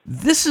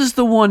This is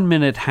the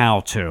 1-minute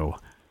how-to.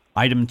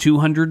 Item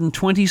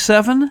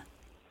 227,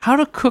 how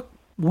to cook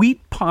wheat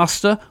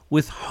pasta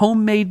with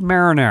homemade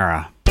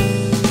marinara.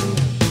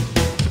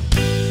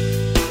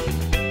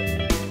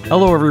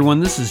 Hello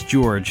everyone, this is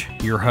George,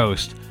 your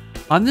host.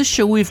 On this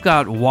show we've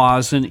got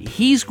Waz, and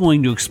he's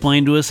going to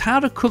explain to us how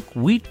to cook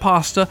wheat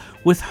pasta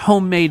with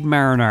homemade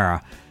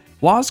marinara.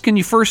 Waz, can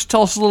you first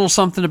tell us a little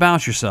something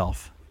about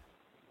yourself?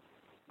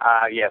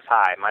 Yes,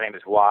 hi. My name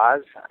is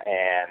Waz,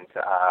 and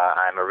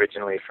I'm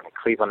originally from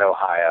Cleveland,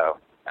 Ohio,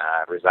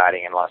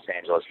 residing in Los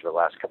Angeles for the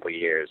last couple of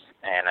years.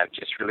 And I've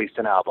just released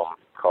an album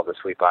called The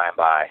Sweet By and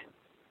By.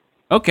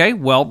 Okay,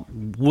 well,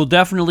 we'll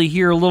definitely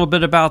hear a little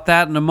bit about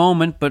that in a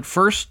moment, but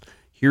first,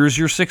 here's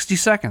your 60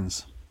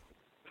 seconds.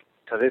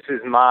 So this is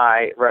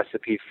my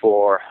recipe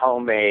for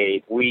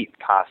homemade wheat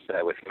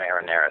pasta with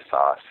marinara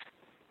sauce.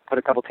 Put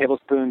a couple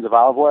tablespoons of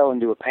olive oil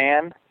into a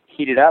pan,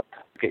 heat it up.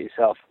 Get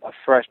yourself a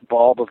fresh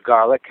bulb of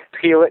garlic.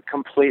 Peel it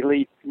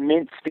completely.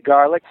 Mince the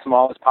garlic,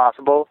 small as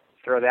possible.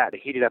 Throw that in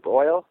heated up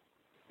oil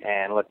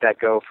and let that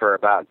go for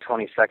about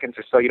 20 seconds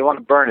or so. You don't want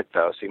to burn it,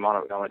 though, so you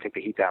want to take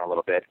the heat down a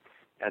little bit.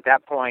 And at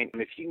that point,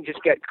 if you can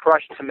just get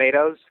crushed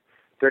tomatoes,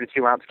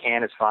 32-ounce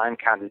can is fine,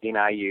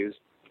 Cantadina I use,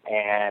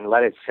 and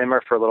let it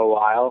simmer for a little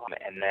while.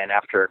 And then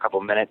after a couple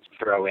minutes,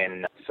 throw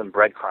in some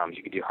breadcrumbs.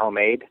 You could do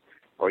homemade,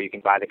 or you can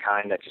buy the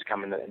kind that just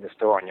come in the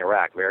store on your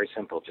rack. Very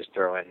simple. Just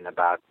throw in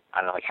about,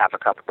 like half a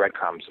cup of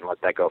breadcrumbs and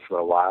let that go for a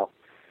little while.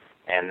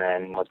 And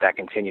then let that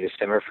continue to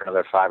simmer for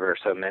another 5 or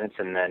so minutes.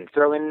 And then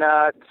throw in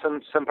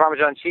some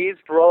Parmesan cheese,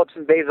 roll up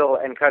some basil,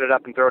 and cut it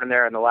up and throw it in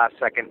there in the last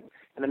second.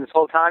 And then this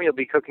whole time you'll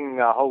be cooking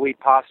whole wheat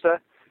pasta.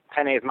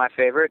 Penne is my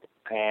favorite,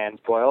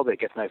 and boiled. It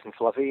gets nice and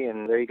fluffy,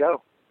 and there you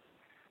go.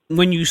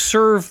 When you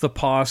serve the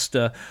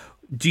pasta,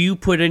 do you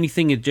put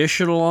anything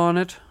additional on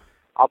it?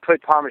 I'll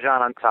put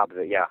Parmesan on top of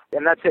it, yeah.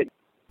 And that's it.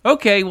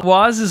 Okay,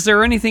 Waz, is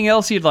there anything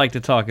else you'd like to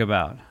talk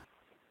about?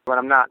 When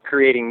I'm not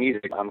creating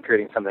music, I'm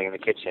creating something in the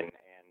kitchen.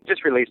 And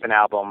just released an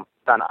album.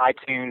 It's on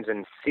iTunes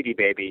and CD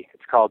Baby.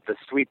 It's called The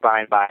Sweet By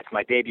and By. It's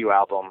my debut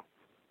album.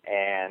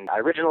 And I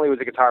originally was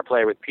a guitar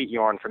player with Pete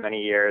Yorn for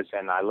many years,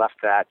 and I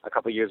left that a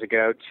couple of years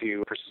ago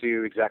to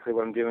pursue exactly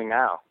what I'm doing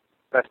now.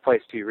 Best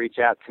place to reach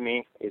out to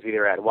me is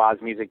either at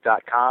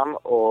wazmusic.com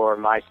or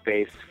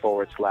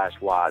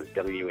MySpace/Waz,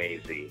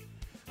 W-A-Z.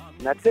 And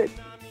that's it.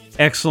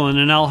 Excellent,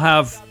 and I'll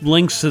have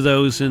links to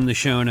those in the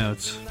show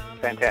notes.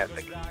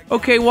 Fantastic.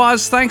 Okay,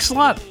 Waz, thanks a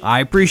lot. I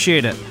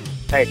appreciate it.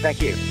 Hey,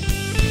 thank you.